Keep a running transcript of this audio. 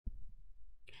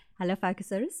Hello,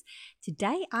 focusers.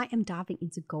 Today I am diving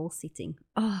into goal setting.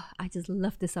 Oh, I just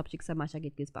love this subject so much, I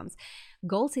get goosebumps.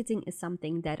 Goal setting is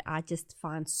something that I just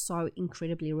find so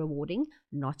incredibly rewarding,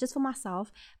 not just for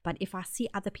myself, but if I see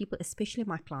other people, especially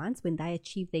my clients, when they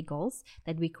achieve their goals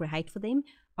that we create for them,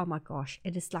 oh my gosh,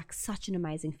 it is like such an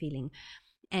amazing feeling.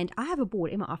 And I have a board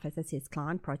in my office that says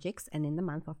client projects and then the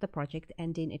month of the project,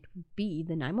 and then it would be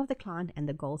the name of the client and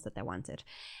the goals that they wanted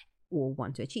or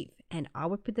want to achieve. And I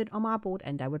would put it on my board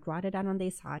and they would write it down on their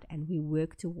side and we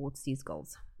work towards these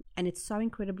goals. And it's so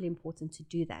incredibly important to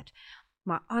do that.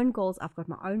 My own goals, I've got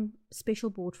my own special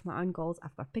board for my own goals.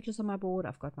 I've got pictures on my board.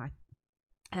 I've got my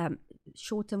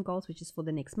short-term goals, which is for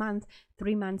the next month,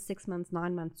 3 months, 6 months,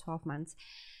 9 months, 12 months.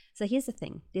 So here's the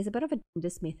thing. There's a bit of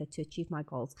this method to achieve my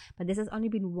goals, but this has only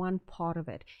been one part of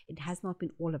it. It has not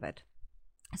been all of it.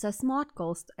 So SMART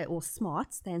goals, or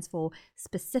SMART, stands for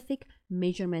specific,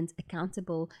 measurement,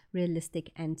 accountable, realistic,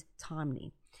 and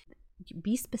timely.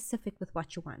 Be specific with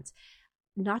what you want.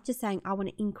 Not just saying, I want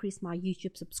to increase my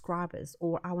YouTube subscribers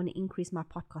or I want to increase my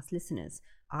podcast listeners.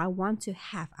 I want to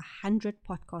have 100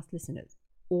 podcast listeners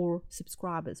or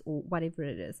subscribers or whatever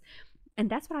it is. And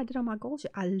that's what I did on my goals.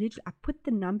 I put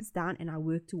the numbers down and I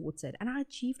worked towards it. And I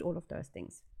achieved all of those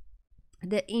things.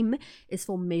 The M is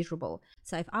for measurable.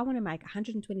 So if I want to make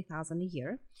 $120,000 a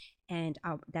year and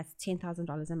that's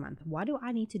 $10,000 a month, what do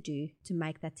I need to do to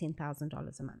make that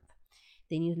 $10,000 a month?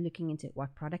 Then you're looking into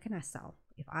what product can I sell?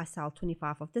 If I sell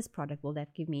 25 of this product, will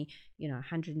that give me,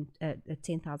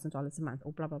 $10,000 a month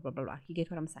or blah, blah, blah, blah, blah. You get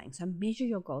what I'm saying? So measure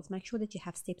your goals. Make sure that you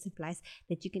have steps in place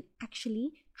that you can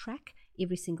actually track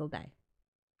every single day.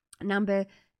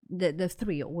 The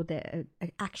three, or the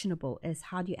actionable, is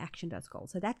how do you action those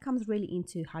goals. So that comes really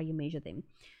into how you measure them,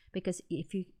 because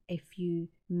if you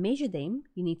measure them,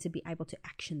 you need to be able to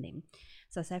action them.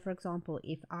 So say, for example,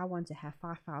 if I want to have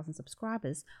 5,000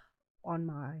 subscribers on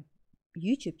my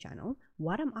YouTube channel,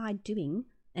 what am I doing?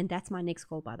 And that's my next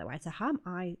goal, by the way. So how am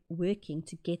I working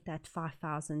to get that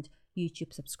 5,000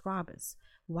 YouTube subscribers?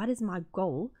 What is my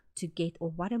goal to get, or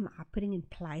what am I putting in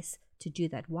place to do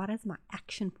that? What is my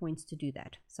action points to do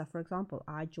that? So for example,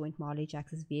 I joined Marley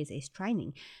Jackson's VSS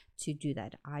training to do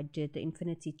that. I did the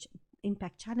Infinity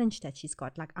Impact Challenge that she's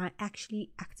got. Like, I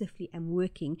actually actively am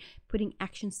working, putting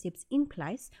action steps in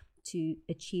place to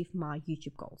achieve my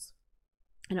YouTube goals.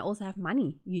 And I also have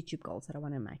money YouTube goals that I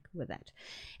want to make with that.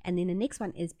 And then the next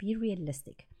one is be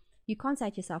realistic. You can't say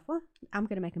to yourself, well, I'm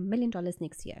going to make $1 million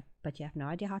next year, but you have no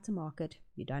idea how to market.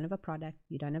 You don't have a product.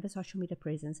 You don't have a social media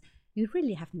presence. You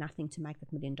really have nothing to make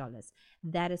that $1 million.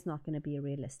 That is not going to be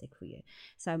realistic for you.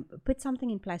 So put something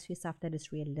in place for yourself that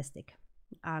is realistic.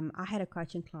 I had a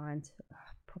coaching client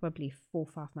probably 4 or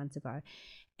 5 months ago,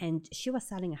 and she was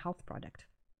selling a health product.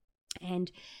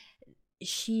 And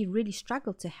she really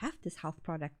struggled to have this health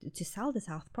product, to sell this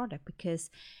health product, because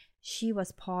she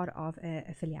was part of an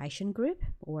affiliation group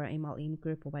or an MLM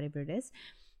group or whatever it is.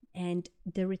 And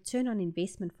the return on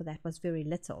investment for that was very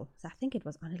little. So I think it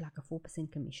was only like a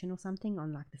 4% commission or something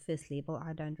on like the first level.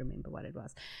 I don't remember what it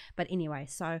was. But anyway,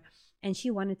 and she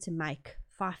wanted to make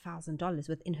 $5,000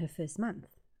 within her first month.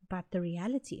 But the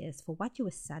reality is, for what you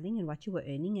were selling and what you were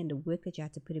earning and the work that you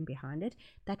had to put in behind it,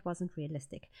 that wasn't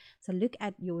realistic. So look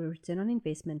at your return on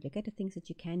investment, look at the things that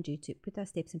you can do to put those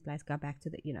steps in place. Go back to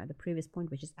the previous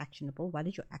point, which is actionable. What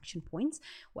is your action points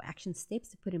or action steps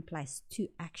to put in place to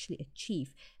actually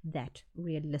achieve that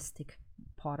realistic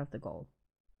part of the goal?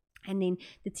 And then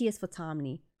the T is for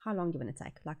timely. How long do you want to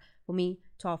take? Like for me,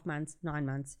 12 months, 9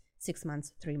 months, 6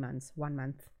 months, 3 months, 1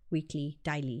 month, weekly,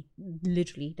 daily.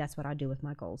 Literally, that's what I do with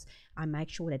my goals. I make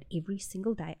sure that every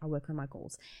single day I work on my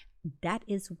goals. That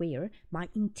is where my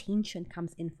intention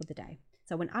comes in for the day.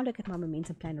 So when I look at my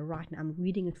momentum planner right now, I'm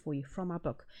reading it for you from my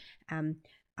book.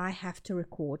 I have to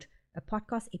record a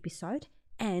podcast episode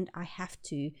and I have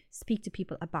to speak to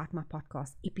people about my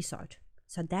podcast episode.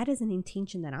 So that is an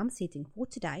intention that I'm setting for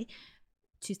today,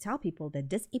 to tell people that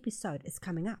this episode is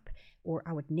coming up, or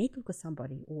I would network with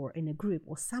somebody or in a group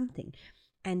or something.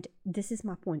 And this is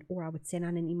my point. Or I would send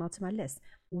out an email to my list.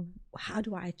 How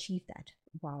do I achieve that?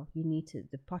 Well,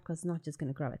 the podcast is not just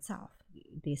going to grow itself.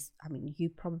 You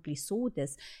probably saw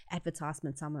this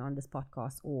advertisement somewhere on this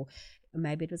podcast, or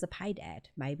maybe it was a paid ad.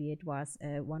 Maybe it was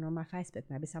one on my Facebook.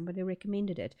 Maybe somebody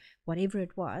recommended it. Whatever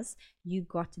it was, you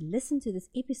got to listen to this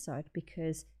episode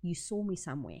because you saw me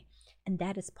somewhere. And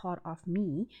that is part of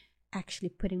me actually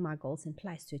putting my goals in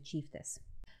place to achieve this.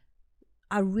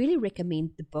 I really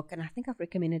recommend the book, and I think I've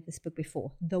recommended this book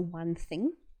before, The One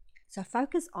Thing. So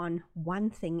focus on one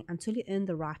thing until you earn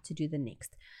the right to do the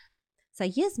next. So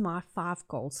here's my 5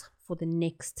 goals for the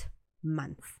next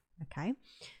month. Okay,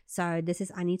 so this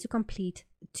is, I need to complete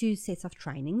 2 sets of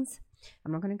trainings.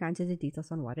 I'm not going to go into the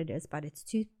details on what it is, but it's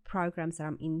 2 programs that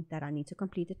I'm in that I need to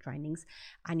complete the trainings.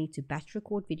 I need to batch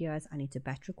record videos. I need to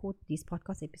batch record these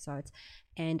podcast episodes,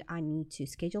 and I need to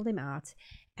schedule them out,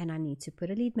 and I need to put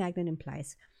a lead magnet in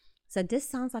place. So this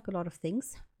sounds like a lot of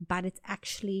things, but it's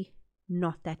actually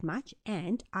not that much,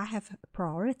 and I have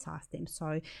prioritized them.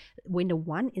 So when the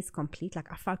one is complete,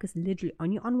 like I focus literally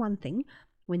only on one thing.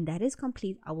 When that is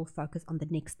complete, I will focus on the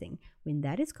next thing. When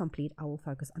that is complete, I will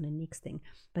focus on the next thing.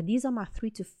 But these are my 3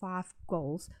 to 5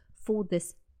 goals for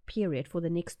this period, for the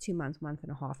next 2 months, month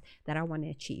and a half, that I want to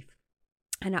achieve.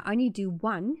 And I only do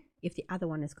one if the other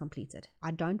one is completed.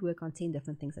 I don't work on 10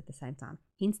 different things at the same time.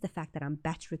 Hence the fact that I'm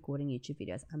batch recording YouTube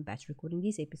videos. I'm batch recording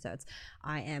these episodes.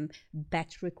 I am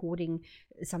batch recording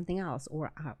something else,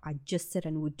 or I just sit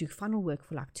and would do funnel work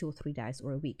for like 2 or 3 days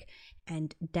or a week.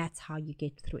 And that's how you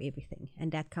get through everything.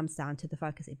 And that comes down to the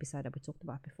focus episode that we talked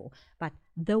about before. But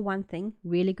the one thing,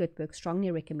 really good book,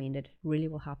 strongly recommended, really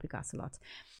will help you guys a lot.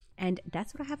 And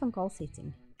that's what I have on goal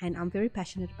setting. And I'm very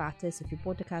passionate about this. If you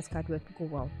bought the Chaos Code workbook, or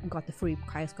well, got the free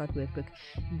Chaos Code workbook,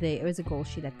 there is a goal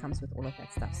sheet that comes with all of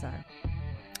that stuff. So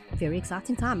very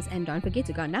exciting times. And don't forget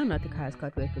to go and download the Chaos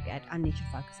Code workbook at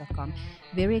unleashyourfocus.com.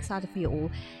 Very excited for you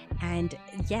all. And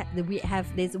yeah,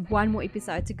 there's one more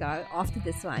episode to go after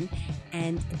this one,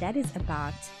 and that is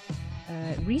about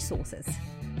resources.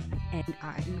 And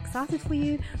I'm excited for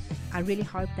you. I really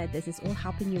hope that this is all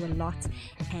helping you a lot.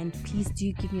 And please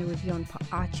do give me a review on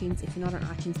iTunes. If you're not on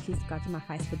iTunes, please go to my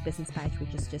Facebook business page,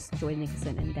 which is just Joy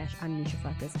Nicholson and Unleash Your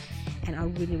Focus. And I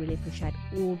really, really appreciate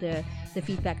all the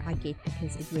feedback I get,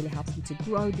 because it really helps me to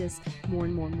grow this more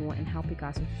and more and more, and help you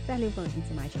guys with valuable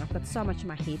information. I've got so much in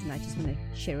my head, and I just want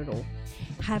to share it all.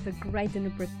 Have a great dinner,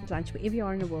 breakfast, lunch, wherever you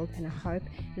are in the world. And I hope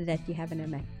that you have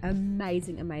an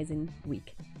amazing, amazing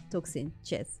week. Talk soon.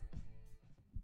 Cheers.